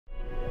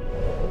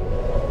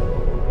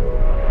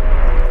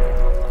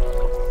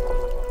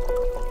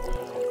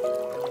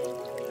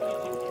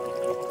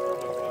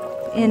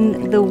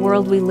In the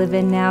world we live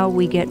in now,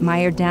 we get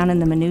mired down in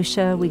the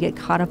minutia, we get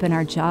caught up in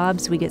our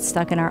jobs, we get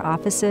stuck in our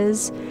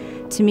offices.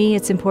 To me,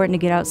 it's important to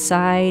get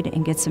outside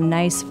and get some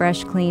nice,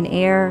 fresh, clean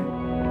air.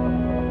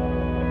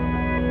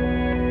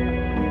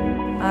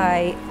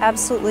 I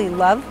absolutely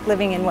love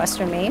living in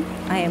Western Maine.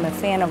 I am a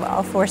fan of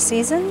all 4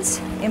 seasons,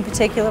 in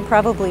particular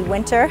probably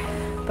winter,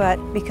 but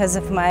because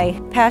of my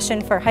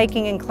passion for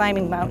hiking and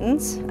climbing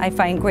mountains, I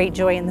find great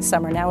joy in the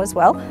summer now as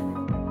well.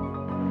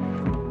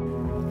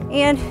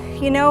 And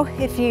you know,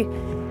 if you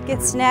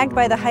get snagged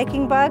by the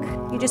hiking bug,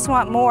 you just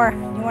want more.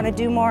 You want to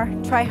do more,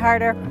 try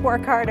harder,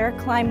 work harder,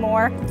 climb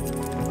more.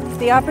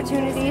 The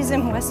opportunities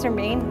in Western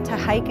Maine to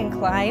hike and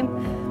climb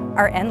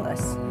are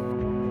endless.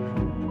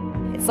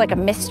 It's like a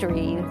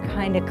mystery. You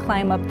kind of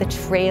climb up the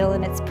trail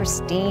and it's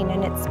pristine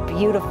and it's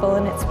beautiful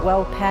and it's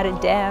well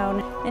padded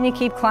down. And you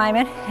keep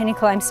climbing and you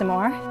climb some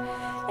more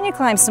and you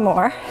climb some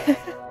more.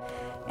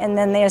 And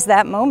then there's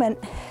that moment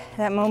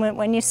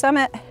when you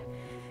summit.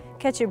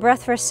 Catch your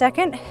breath for a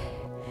second,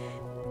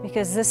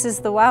 because this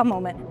is the wow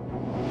moment.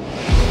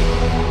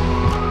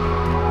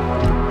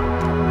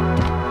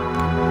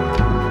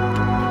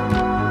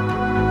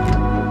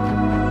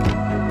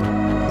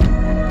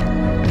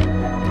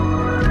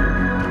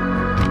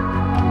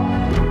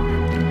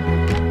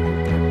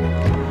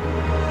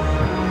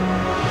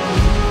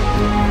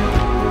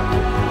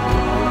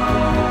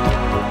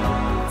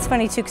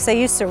 Funny too, because I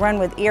used to run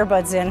with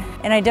earbuds in,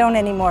 and I don't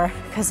anymore,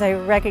 because I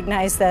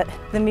recognize that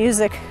the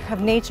music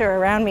of nature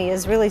around me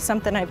is really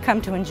something I've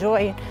come to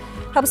enjoy. It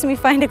helps me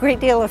find a great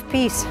deal of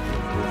peace.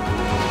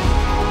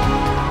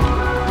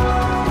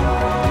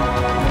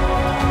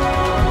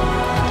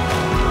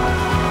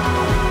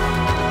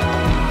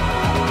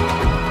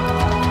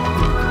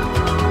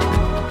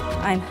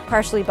 I'm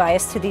partially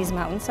biased to these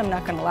mountains, I'm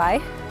not going to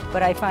lie,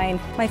 but I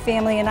find my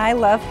family and I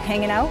love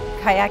hanging out,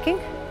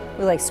 kayaking.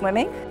 We like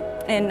swimming.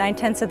 And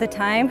 9/10 of the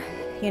time,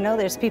 you know,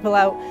 there's people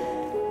out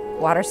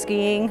water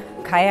skiing,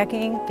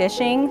 kayaking,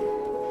 fishing.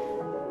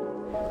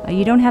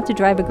 You don't have to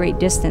drive a great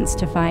distance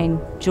to find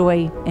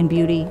joy and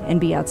beauty and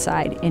be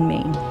outside in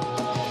Maine.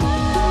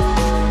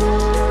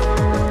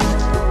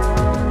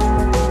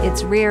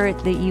 It's rare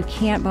that you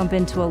can't bump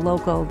into a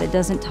local that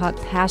doesn't talk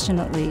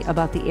passionately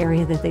about the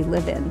area that they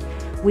live in.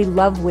 We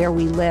love where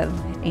we live,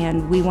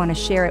 and we want to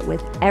share it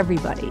with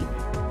everybody.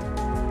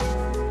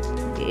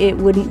 It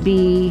wouldn't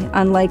be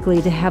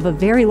unlikely to have a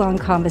very long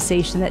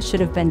conversation that should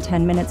have been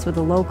 10 minutes with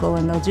a local,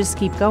 and they'll just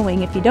keep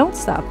going if you don't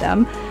stop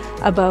them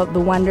about the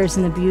wonders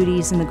and the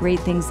beauties and the great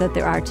things that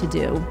there are to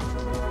do.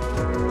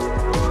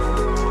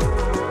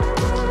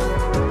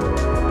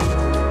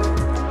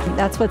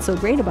 That's what's so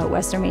great about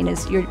Western Maine,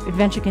 is your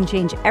adventure can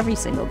change every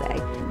single day.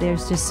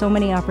 There's just so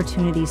many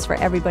opportunities for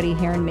everybody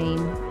here in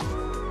Maine.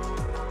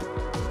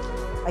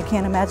 I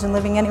can't imagine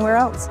living anywhere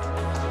else.